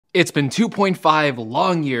It's been 2.5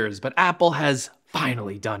 long years, but Apple has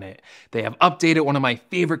finally done it. They have updated one of my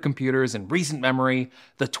favorite computers in recent memory,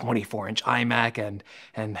 the 24-inch iMac,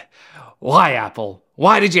 and why, Apple?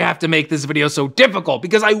 Why did you have to make this video so difficult?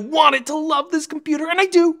 Because I wanted to love this computer, and I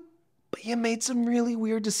do. But you made some really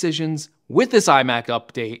weird decisions with this iMac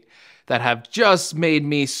update that have just made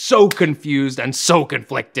me so confused and so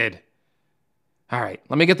conflicted. All right,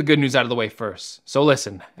 let me get the good news out of the way first. So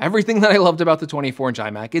listen, everything that I loved about the 24-inch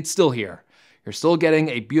iMac, it's still here. You're still getting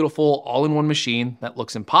a beautiful all-in-one machine that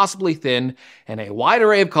looks impossibly thin and a wide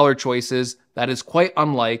array of color choices that is quite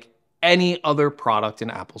unlike any other product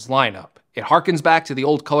in Apple's lineup. It harkens back to the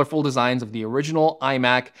old colorful designs of the original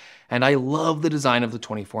iMac, and I love the design of the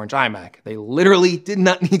 24-inch iMac. They literally did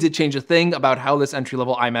not need to change a thing about how this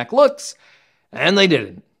entry-level iMac looks, and they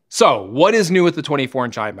didn't. So, what is new with the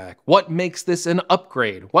 24-inch iMac? What makes this an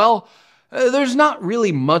upgrade? Well, there's not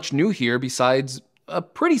really much new here besides a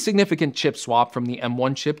pretty significant chip swap from the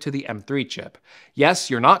M1 chip to the M3 chip. Yes,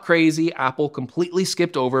 you're not crazy. Apple completely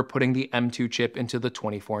skipped over putting the M2 chip into the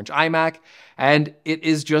 24-inch iMac, and it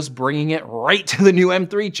is just bringing it right to the new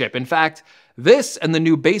M3 chip. In fact, this and the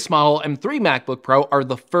new base model M3 MacBook Pro are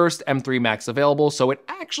the first M3 Macs available, so it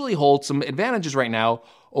actually holds some advantages right now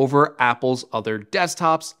over Apple's other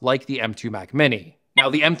desktops like the M2 Mac Mini. Now,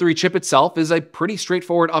 the M3 chip itself is a pretty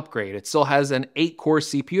straightforward upgrade. It still has an 8-core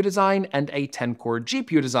CPU design and a 10-core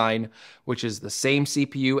GPU design, which is the same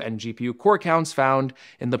CPU and GPU core counts found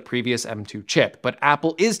in the previous M2 chip. But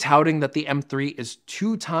Apple is touting that the M3 is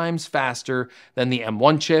 2 times faster than the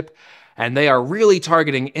M1 chip, and they are really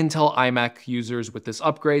targeting Intel iMac users with this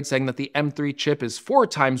upgrade, saying that the M3 chip is 4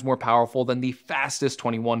 times more powerful than the fastest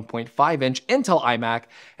 21.5-inch Intel iMac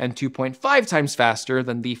and 2.5 times faster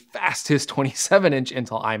than the fastest 27-inch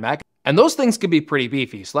Intel iMac. And those things could be pretty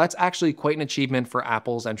beefy, so that's actually quite an achievement for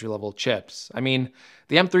Apple's entry-level chips. I mean,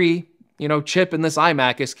 the M3, chip in this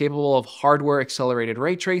iMac is capable of hardware-accelerated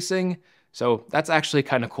ray tracing, so that's actually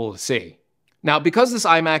kind of cool to see. Now, because this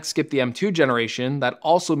iMac skipped the M2 generation, that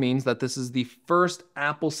also means that this is the first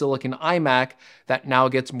Apple Silicon iMac that now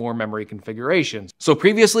gets more memory configurations. So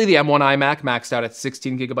previously, the M1 iMac maxed out at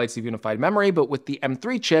 16 gigabytes of unified memory, but with the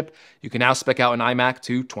M3 chip, you can now spec out an iMac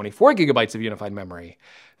to 24 gigabytes of unified memory.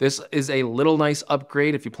 This is a little nice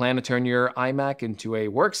upgrade if you plan to turn your iMac into a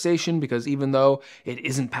workstation, because even though it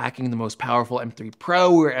isn't packing the most powerful M3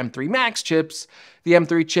 Pro or M3 Max chips, the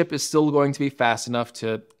M3 chip is still going to be fast enough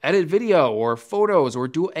to edit video or photos or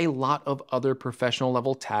do a lot of other professional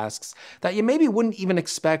level tasks that you maybe wouldn't even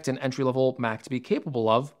expect an entry-level Mac to be capable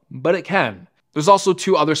of, but it can. There's also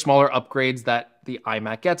 2 other smaller upgrades that the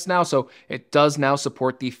iMac gets now. So it does now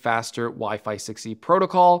support the faster Wi-Fi 6E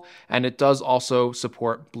protocol, and it does also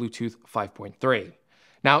support Bluetooth 5.3.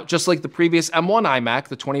 Now, just like the previous M1 iMac,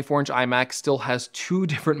 the 24-inch iMac still has 2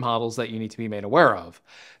 different models that you need to be made aware of.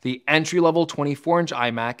 The entry-level 24-inch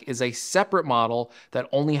iMac is a separate model that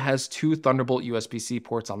only has 2 Thunderbolt USB-C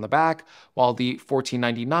ports on the back, while the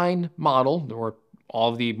 $1499 model, or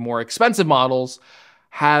all of the more expensive models,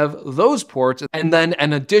 have those ports and then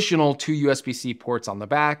an additional 2 USB-C ports on the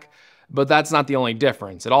back. But that's not the only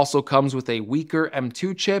difference. It also comes with a weaker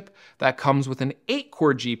M2 chip that comes with an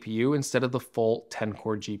 8-core GPU instead of the full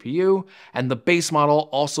 10-core GPU, and the base model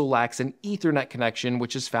also lacks an Ethernet connection,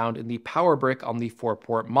 which is found in the power brick on the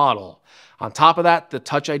 4-port model. On top of that, the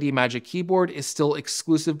Touch ID Magic Keyboard is still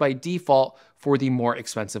exclusive by default for the more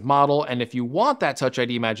expensive model, and if you want that Touch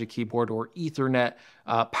ID Magic Keyboard or Ethernet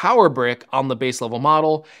power brick on the base level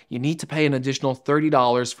model, you need to pay an additional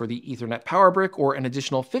 $30 for the Ethernet power brick or an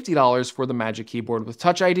additional $50 for the Magic Keyboard with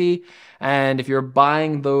Touch ID. And if you're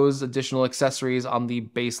buying those additional accessories on the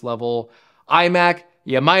base level iMac,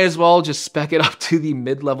 you might as well just spec it up to the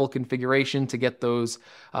mid-level configuration to get those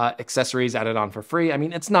accessories added on for free. I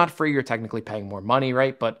mean, it's not free, you're technically paying more money,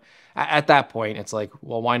 right? But at that point, it's like,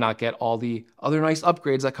 well, why not get all the other nice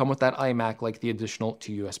upgrades that come with that iMac, like the additional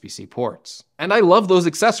 2 USB-C ports? And I love those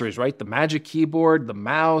accessories, right? The Magic Keyboard, the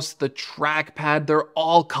mouse, the trackpad, they're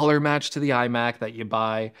all color matched to the iMac that you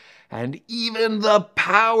buy. And even the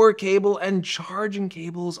power cable and charging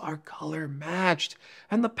cables are color matched.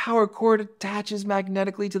 And the power cord attaches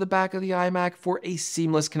magnetically to the back of the iMac for a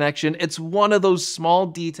seamless connection. It's one of those small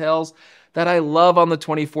details that I love on the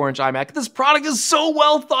 24-inch iMac. This product is so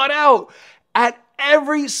well thought out at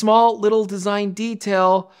every small little design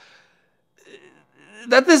detail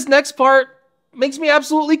that this next part makes me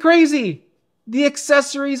absolutely crazy. The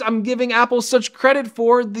accessories I'm giving Apple such credit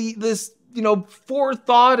for, this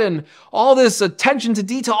forethought and all this attention to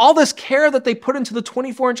detail, all this care that they put into the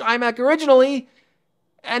 24-inch iMac originally,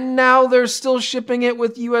 and now they're still shipping it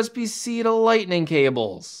with USB-C to Lightning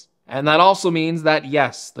cables. And that also means that,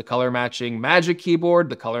 yes, the color matching Magic Keyboard,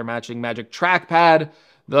 the color matching Magic Trackpad,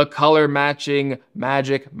 the color matching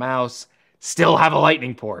Magic Mouse still have a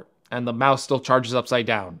Lightning port, and the mouse still charges upside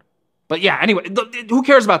down. But yeah, anyway, who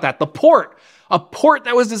cares about that? The port, a port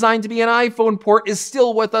that was designed to be an iPhone port, is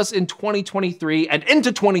still with us in 2023 and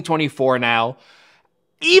into 2024 now,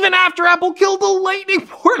 even after Apple killed the Lightning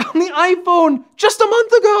port on the iPhone just a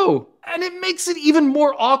month ago. And it makes it even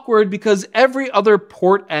more awkward because every other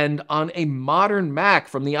port end on a modern Mac,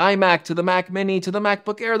 from the iMac to the Mac Mini to the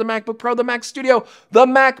MacBook Air, the MacBook Pro, the Mac Studio, the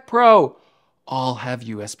Mac Pro, all have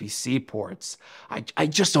USB-C ports. I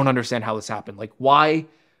just don't understand how this happened. Like, why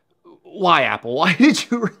Apple? Why did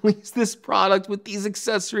you release this product with these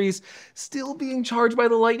accessories still being charged by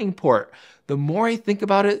the Lightning port? The more I think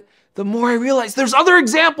about it, the more I realize there's other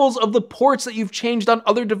examples of the ports that you've changed on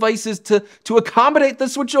other devices to accommodate the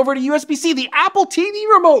switch over to USB-C. The Apple TV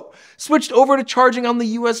remote switched over to charging on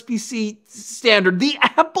the USB-C standard. The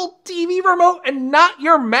Apple TV remote and not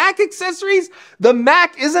your Mac accessories? The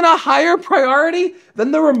Mac isn't a higher priority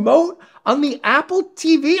than the remote on the Apple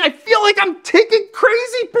TV? I feel like I'm taking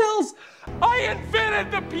crazy pills. I invented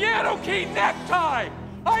the piano key necktie!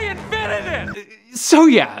 I invented it! So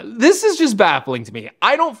yeah, this is just baffling to me.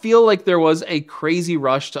 I don't feel like there was a crazy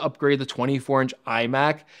rush to upgrade the 24-inch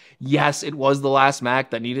iMac. Yes, it was the last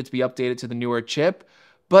Mac that needed to be updated to the newer chip,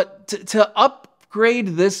 but to upgrade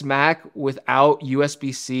this Mac without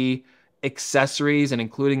USB-C accessories and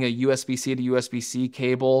including a USB-C to USB-C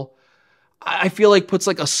cable, I feel like puts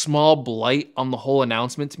like a small blight on the whole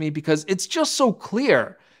announcement to me, because it's just so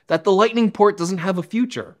clear that the Lightning port doesn't have a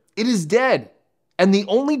future. It is dead. And the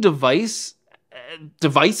only devices,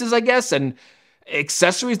 I guess, and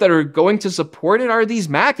accessories that are going to support it are these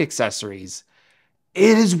Mac accessories.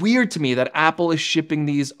 It is weird to me that Apple is shipping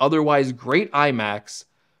these otherwise great iMacs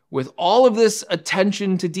with all of this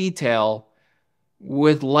attention to detail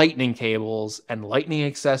with Lightning cables and Lightning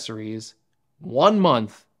accessories 1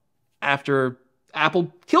 month after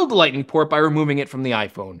Apple killed the Lightning port by removing it from the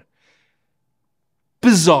iPhone.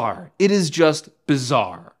 Bizarre. It is just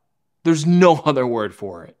bizarre. There's no other word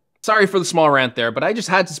for it. Sorry for the small rant there, but I just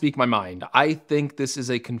had to speak my mind. I think this is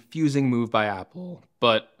a confusing move by Apple,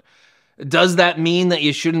 but does that mean that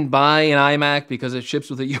you shouldn't buy an iMac because it ships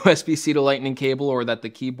with a USB-C to Lightning cable, or that the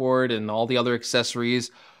keyboard and all the other accessories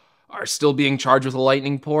are still being charged with a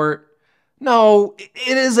Lightning port? No,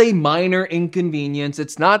 it is a minor inconvenience.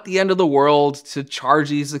 It's not the end of the world to charge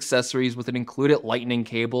these accessories with an included Lightning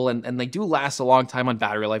cable, and they do last a long time on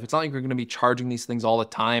battery life. It's not like you're going to be charging these things all the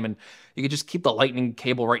time, and you can just keep the Lightning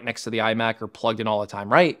cable right next to the iMac or plugged in all the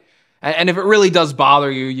time, right? And if it really does bother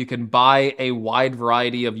you, you can buy a wide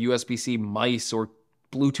variety of USB-C mice or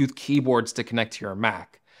Bluetooth keyboards to connect to your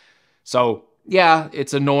Mac. So yeah,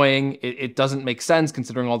 it's annoying. It doesn't make sense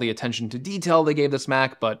considering all the attention to detail they gave this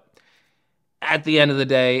Mac, but at the end of the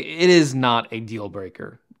day, it is not a deal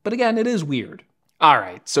breaker. But again, it is weird. All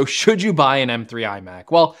right, so should you buy an M3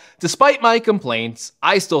 iMac? Well, despite my complaints,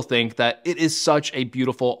 I still think that it is such a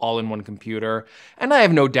beautiful all-in-one computer, and I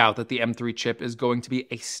have no doubt that the M3 chip is going to be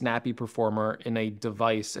a snappy performer in a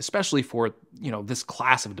device, especially for, this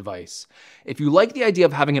class of device. If you like the idea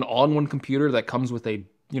of having an all-in-one computer that comes with a,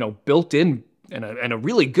 built-in and a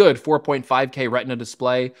really good 4.5K Retina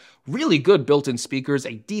display, really good built-in speakers,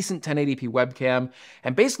 a decent 1080p webcam,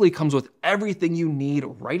 and basically comes with everything you need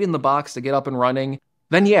right in the box to get up and running,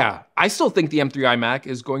 then yeah, I still think the M3 iMac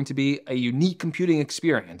is going to be a unique computing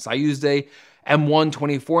experience. I used a M1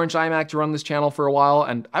 24-inch iMac to run this channel for a while,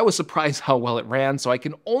 and I was surprised how well it ran, so I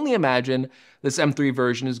can only imagine this M3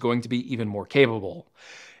 version is going to be even more capable.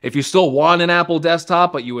 If you still want an Apple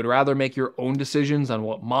desktop, but you would rather make your own decisions on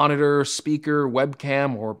what monitor, speaker,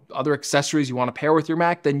 webcam, or other accessories you want to pair with your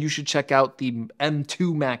Mac, then you should check out the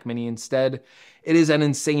M2 Mac Mini instead. It is an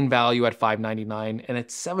insane value at $599, and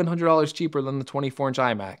it's $700 cheaper than the 24-inch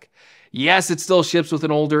iMac. Yes, it still ships with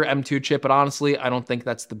an older M2 chip, but honestly, I don't think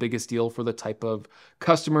that's the biggest deal for the type of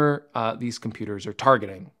customer these computers are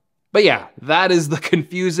targeting. But yeah, that is the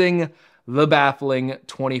confusing, the baffling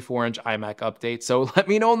 24-inch iMac update. So let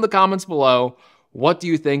me know in the comments below, what do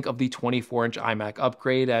you think of the 24-inch iMac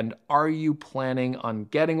upgrade, and are you planning on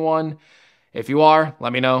getting one? If you are,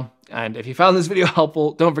 let me know. And if you found this video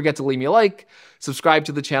helpful, don't forget to leave me a like, subscribe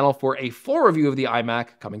to the channel for a full review of the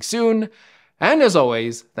iMac coming soon. And as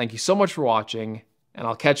always, thank you so much for watching, and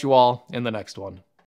I'll catch you all in the next one.